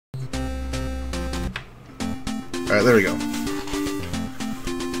Alright, there we go.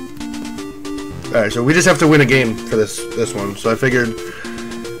 Alright, so we just have to win a game for this one. So I figured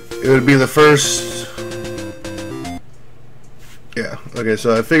it would be the first... Yeah, okay,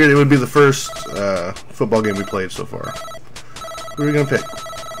 so I figured it would be the first football game we played so far. Who are we gonna pick?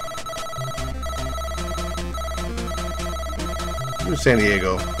 Who's San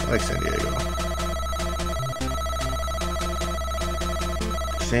Diego? I like San Diego.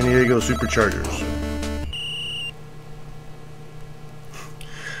 San Diego Superchargers.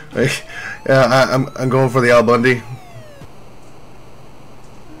 Yeah, I'm going for the Al Bundy.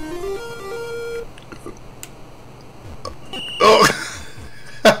 Oh.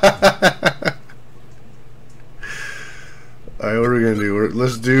 Alright, what are we gonna do?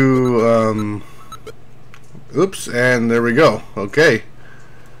 Let's do oops, and there we go. Okay.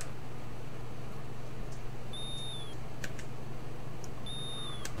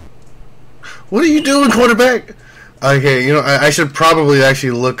 What are you doing, quarterback? Okay, you know, I should probably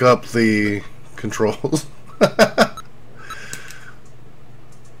actually look up the controls.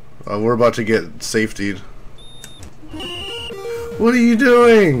 We're about to get safetied. What are you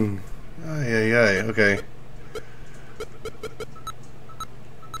doing? Ay, ay, ay. Okay.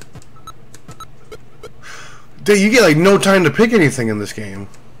 Dude, you get like no time to pick anything in this game.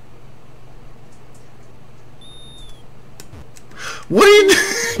 What are you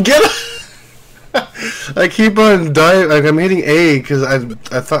doing? Get up! I keep on dying. Like I'm hitting A because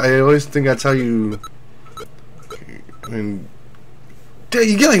I always think that's how you. I mean, dude,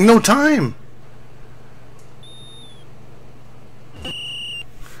 you get like no time.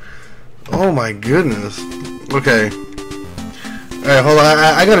 Oh my goodness. Okay. Alright, hold on.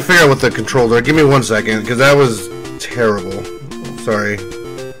 I gotta figure out what the controller. Give me 1 second because that was terrible. Sorry.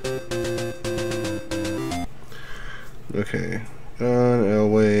 Okay.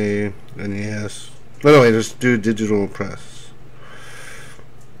 Elway, NES. No, wait, just do digital press.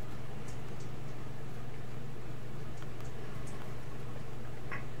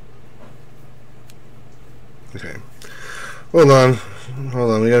 Okay. Hold on.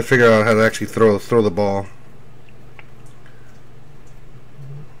 Hold on. We gotta figure out how to actually throw the ball.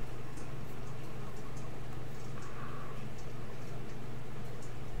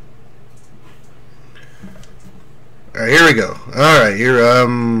 Alright, here we go. Alright, here,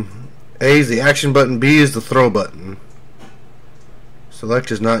 A is the action button, B is the throw button.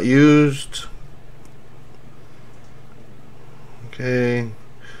 Select is not used. Okay.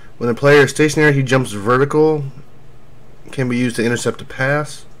 When the player is stationary, he jumps vertical. Can be used to intercept a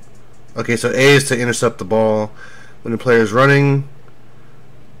pass. Okay, so A is to intercept the ball. When the player is running,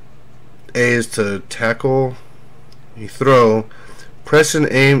 A is to tackle. You throw. Press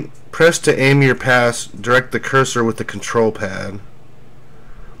and aim. Press to aim your pass. Direct the cursor with the control pad.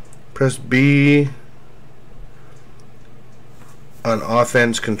 Press B on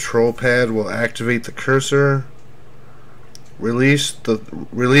offense. Control pad will activate the cursor. Release to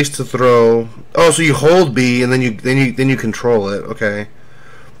throw. Oh, so you hold B and then you control it. Okay,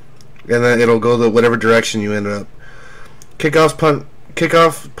 and then it'll go the whatever direction you end up. Kickoff,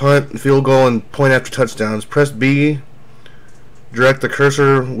 punt, field goal, and point after touchdowns. Press B. Direct the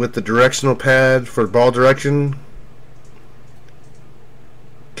cursor with the directional pad for ball direction.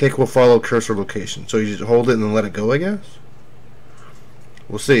 Kick will follow cursor location. So you just hold it and then let it go, I guess?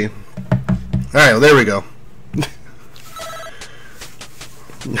 We'll see. Alright, well, there we go.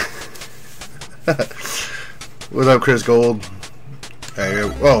 What's up, Chris Gold? Hey,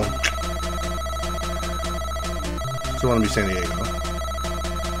 whoa. Still want to be San Diego.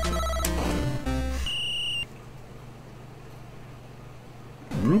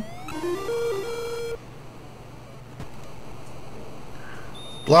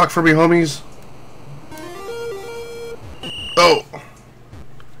 Block for me, homies. Oh.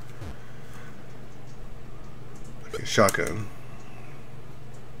 Okay, shotgun.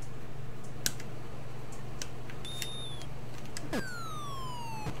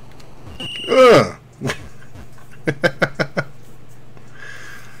 Ugh.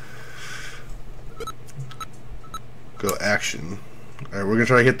 Go action. Alright, we're gonna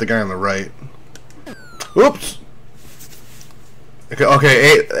try to hit the guy on the right. Oops!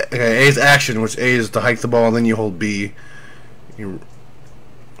 Okay, A is action, which A is to hike the ball, and then you hold B.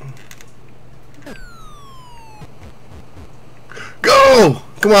 Go!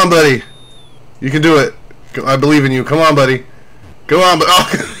 Come on, buddy. You can do it. I believe in you. Come on, buddy. Go on, but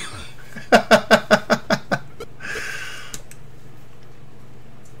oh.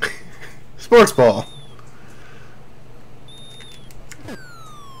 Sports ball.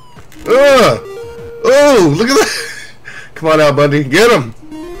 Oh, look at that. Come on out, buddy. Get him.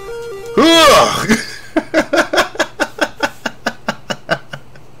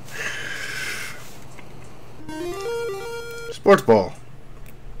 Sports ball.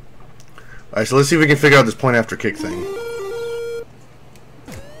 Alright, so let's see if we can figure out this point after kick thing.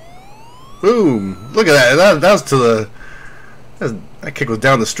 Boom! Look at that. That was to the... That kick was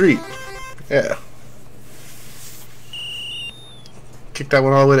down the street. Yeah. Kick that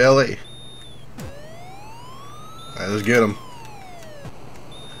one all the way to LA. Alright, let's get him.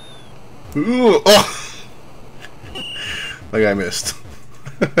 Ooh! Oh! Like I missed.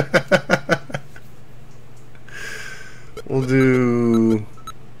 We'll do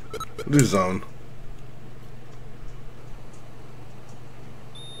zone.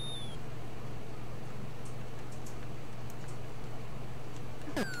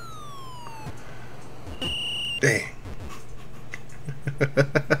 Dang.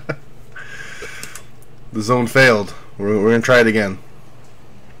 The zone failed. We're gonna try it again.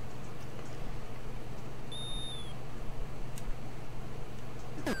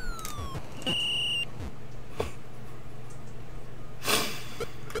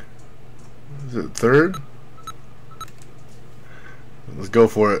 Is it third? Let's go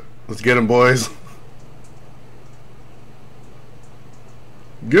for it. Let's get him, boys.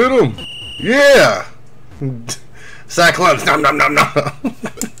 Get him! Yeah! Cyclones! Nom nom nom nom!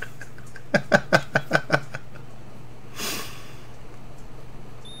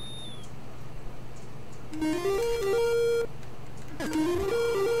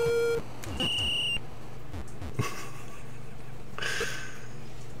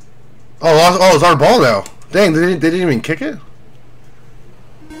 Oh, it's our ball now. Dang, they didn't even kick it?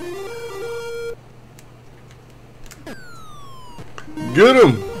 Get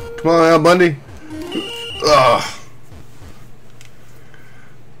him! Come on, Al Bundy. Ugh.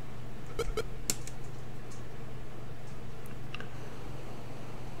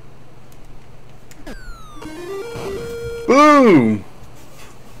 Boom!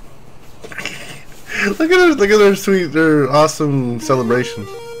 Look at their sweet, their awesome celebrations.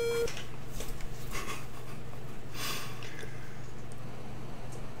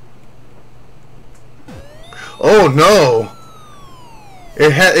 Oh no!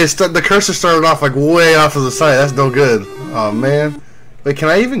 The cursor started off like way off to the side. That's no good. Oh man! Wait, can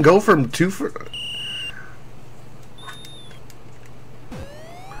I even go from 2 for?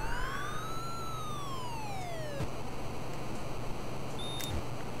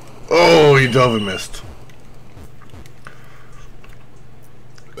 Oh, you dove and missed.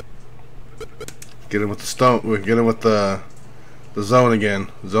 Get him with the stone. We get him with the zone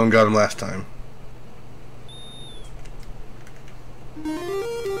again. Zone got him last time.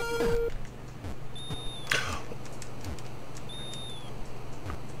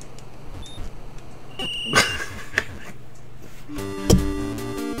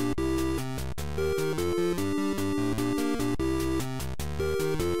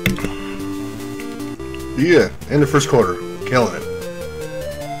 Yeah, in the first quarter, killing it.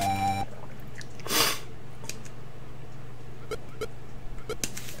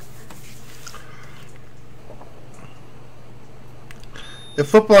 In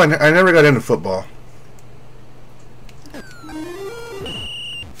football, I never got into football.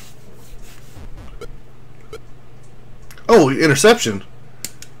 Oh, interception.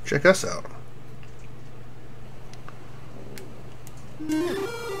 Check us out.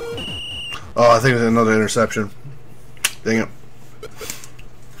 Oh, I think it's another interception. Dang it.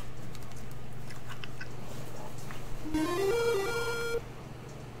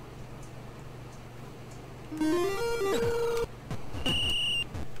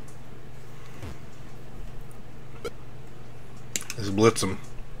 Let's blitz him.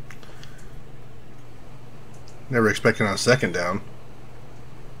 Never expecting on a second down.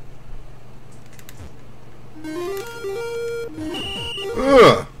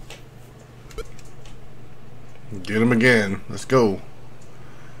 Ugh. Get him again. Let's go.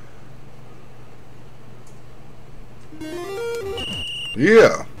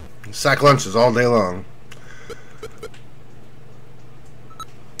 Yeah. Sack lunches all day long.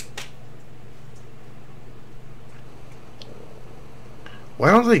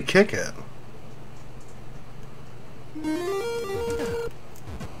 Why don't they kick it?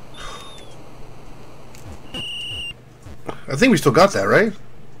 I think we still got that, right?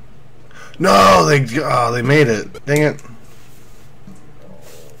 No, they made it. Dang it.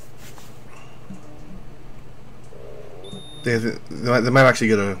 They might actually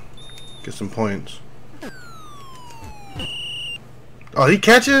get some points. Oh, did he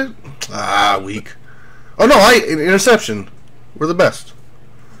catch it? Ah, weak. Oh no, interception. We're the best.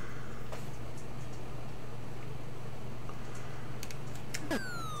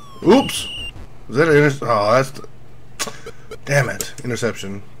 Oops. Was that an oh, that's damn it.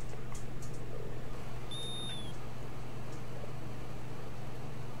 Interception.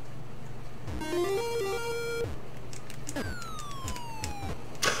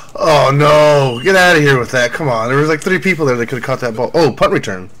 Oh no! Get out of here with that! Come on, there was like 3 people there that could have caught that ball. Oh, punt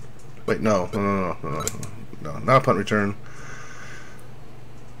return. Wait, no, not punt return.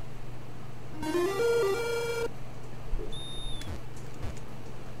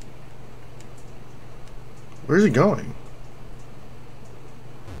 Where's he going?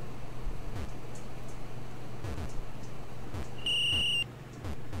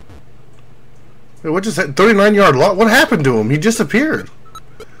 Wait, what just that 39-yard loss? What happened to him? He disappeared.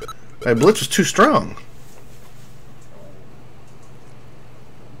 My blitz was too strong.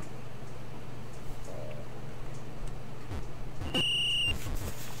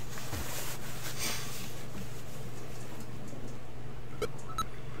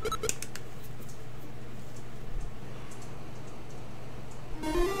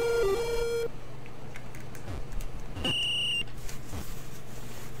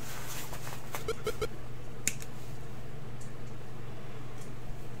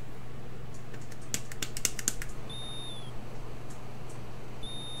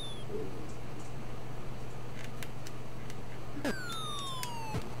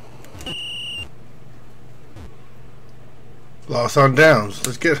 Loss on downs.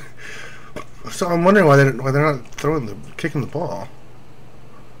 Let's get. So I'm wondering why they're not kicking the ball.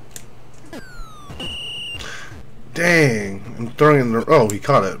 Dang! I'm throwing in the. Oh, he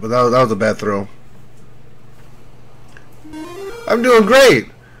caught it, but that was a bad throw. I'm doing great.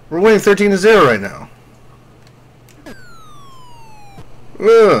 We're winning 13-0 right now.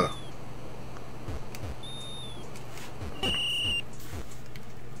 Ugh.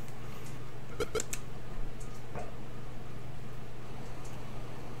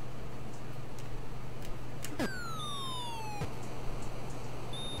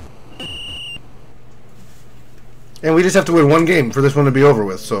 And we just have to win 1 game for this one to be over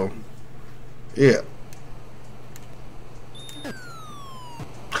with, so yeah.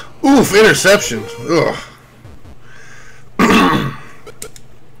 Oof, interception. Ugh.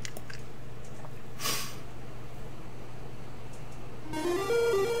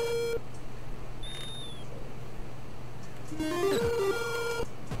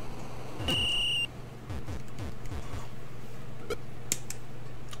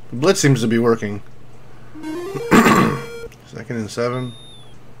 Blitz seems to be working. 2nd and 7.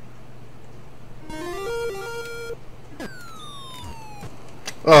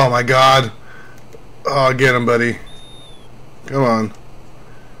 Oh my God! Oh, get him, buddy. Come on.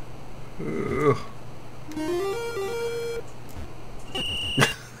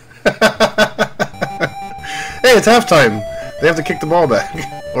 Hey, it's halftime. They have to kick the ball back,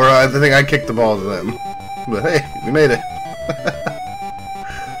 or I think I kicked the ball to them. But hey, we made it.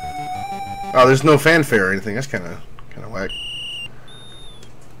 Oh, there's no fanfare or anything. That's kind of whack.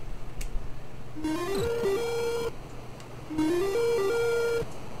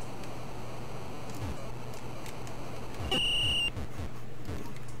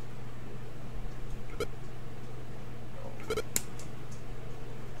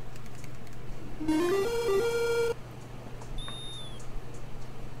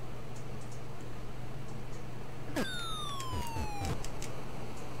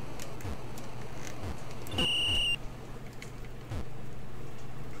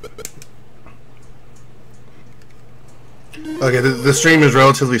 Okay, the stream is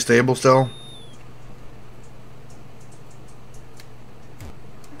relatively stable still.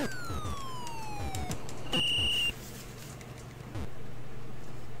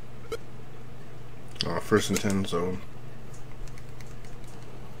 Oh, 1st and 10 zone.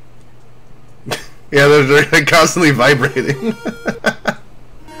 Yeah, they're constantly vibrating.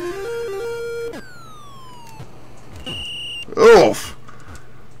 Oof.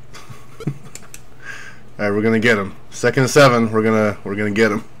 All right, we're gonna get him. 2nd and 7. We're gonna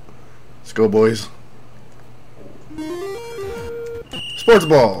get him. Let's go, boys. Sports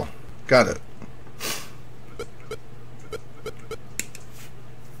ball. Got it.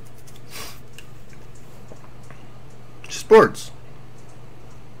 Sports.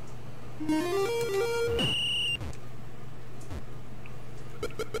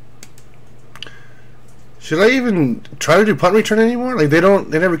 Should I even try to do punt return anymore? Like they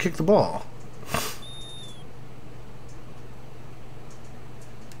never kick the ball.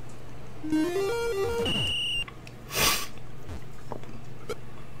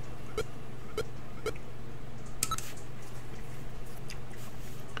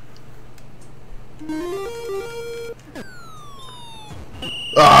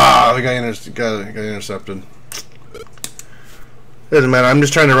 Ah, we got intercepted. Doesn't matter. I'm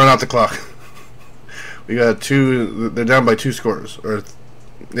just trying to run out the clock. We got 2. They're down by 2 scores, or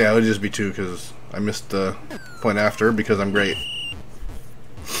yeah, it would just be 2 because I missed the point after because I'm great.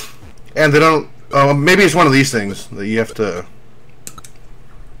 And they don't. Maybe it's one of these things that you have to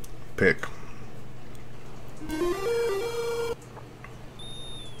pick.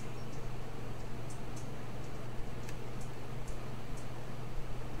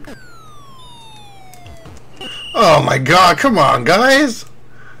 Oh my god, come on, guys!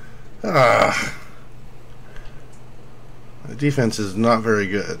 The defense is not very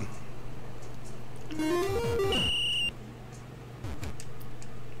good.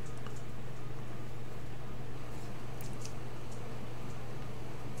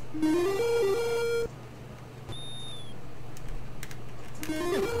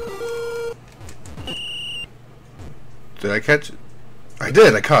 Did I catch it? I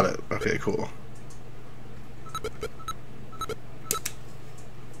did, I caught it. Okay, cool.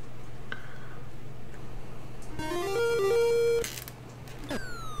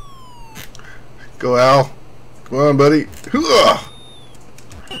 Go, Al. Come on, buddy.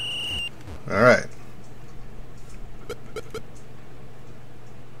 Alright.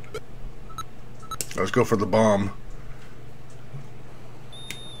 Let's go for the bomb.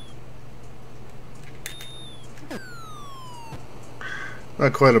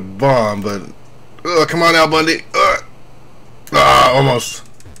 Not quite a bomb, but... come on, Al Bundy. Almost.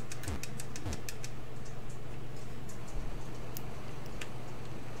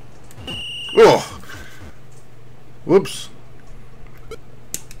 Oh! Whoops.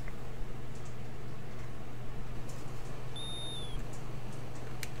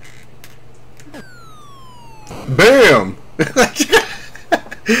 Bam!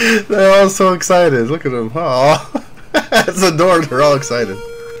 They're all so excited. Look at them. Oh, it's the door. They're all excited.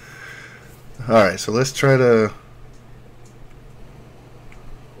 Alright, so let's try to...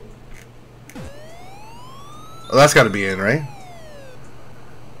 Oh, that's got to be in, right?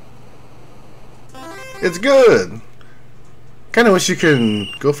 It's good. Kind of wish you can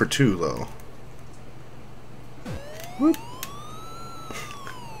go for 2, though. Whoop.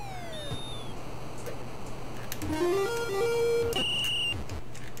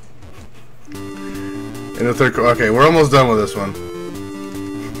 In the third quarter. Okay, we're almost done with this one.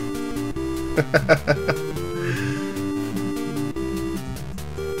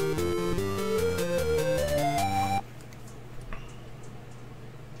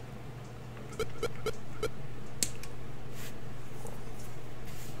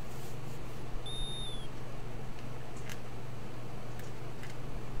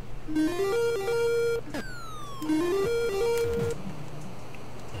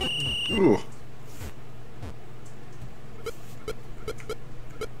 Ooh.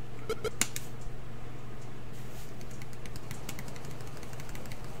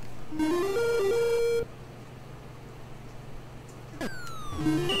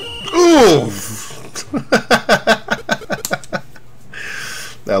 Ooh.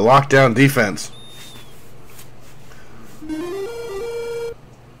 That lockdown defense.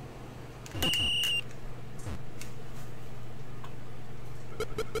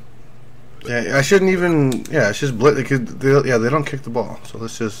 Yeah, I shouldn't even. Yeah, it's just blitz. Yeah, they don't kick the ball. So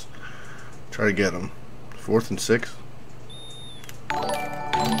let's just try to get them. 4th and 6.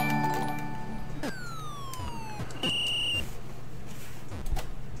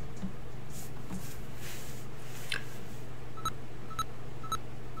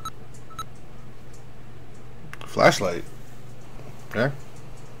 Flashlight. Okay.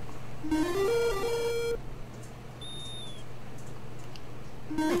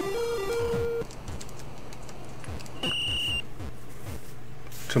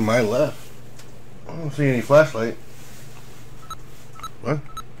 To my left. I don't see any flashlight. What?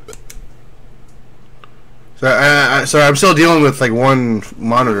 So I'm still dealing with like one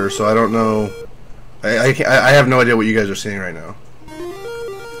monitor, so I don't know. I have no idea what you guys are seeing right now.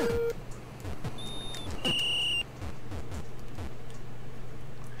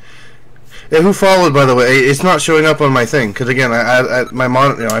 Yeah, who followed, by the way? It's not showing up on my thing because again, my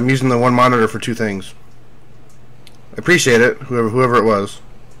monitor. I'm using the one monitor for 2 things. I appreciate it, whoever it was.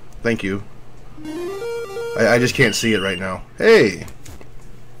 Thank you. I just can't see it right now. Hey.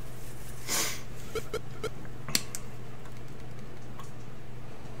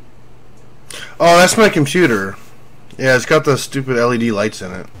 Oh, that's my computer. Yeah, it's got the stupid LED lights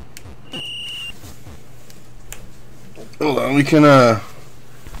in it. Hold on, we can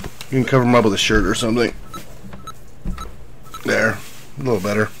cover them up with a shirt or something. There, a little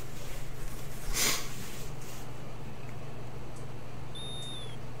better.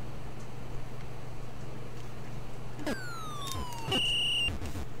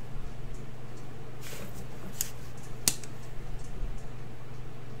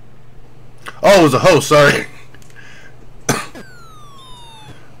 Oh, it was a host, sorry.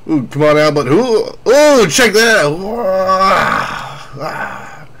 Ooh, come on, Al, but ooh, check that out.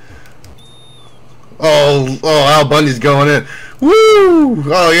 Oh, Al Bundy's going in. Woo!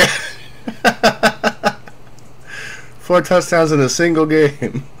 Oh yeah. 4 touchdowns in a single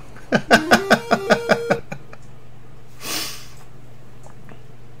game.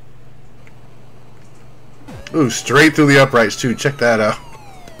 Ooh, straight through the uprights too. Check that out.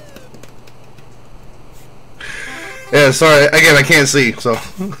 Yeah, sorry. Again, I can't see, so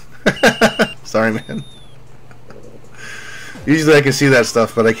sorry, man. Usually I can see that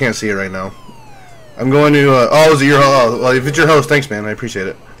stuff, but I can't see it right now. I'm going to. Oh, is it your? Oh, well, if it's your host, thanks, man. I appreciate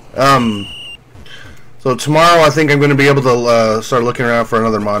it. So tomorrow, I think I'm going to be able to start looking around for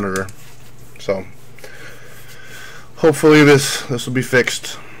another monitor. So hopefully this will be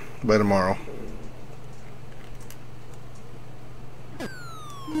fixed by tomorrow.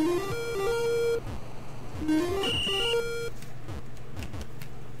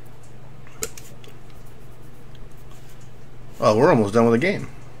 Oh, we're almost done with the game.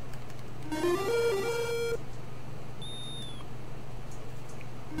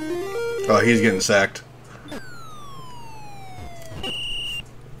 Oh, he's getting sacked.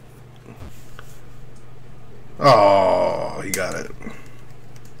 Oh, he got it.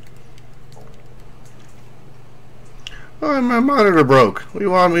 Oh, my monitor broke. What do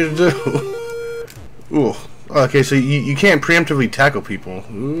you want me to do? Ooh. Okay, so you can't preemptively tackle people.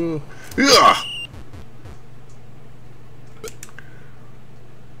 Ooh. Ugh.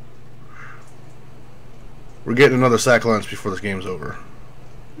 We're getting another sack lunch before this game's over.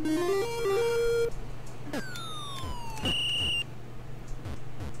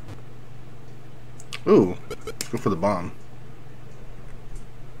 Ooh, let's go for the bomb.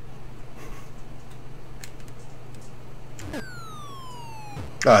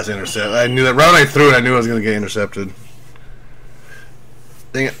 Ah, it's intercepted. I knew that. Right when I threw it, I knew I was going to get intercepted.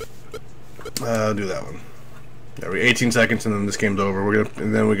 Dang it. I'll do that one. Yeah, we're 18 seconds and then this game's over.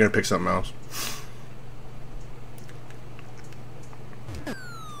 And then we're gonna pick something else.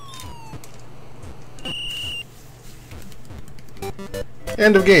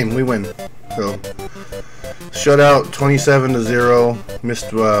 End of game. We win. So shutout 27-0.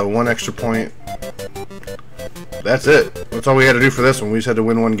 Missed 1 extra point. That's it. That's all we had to do for this one. We just had to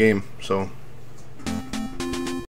win 1 game. So.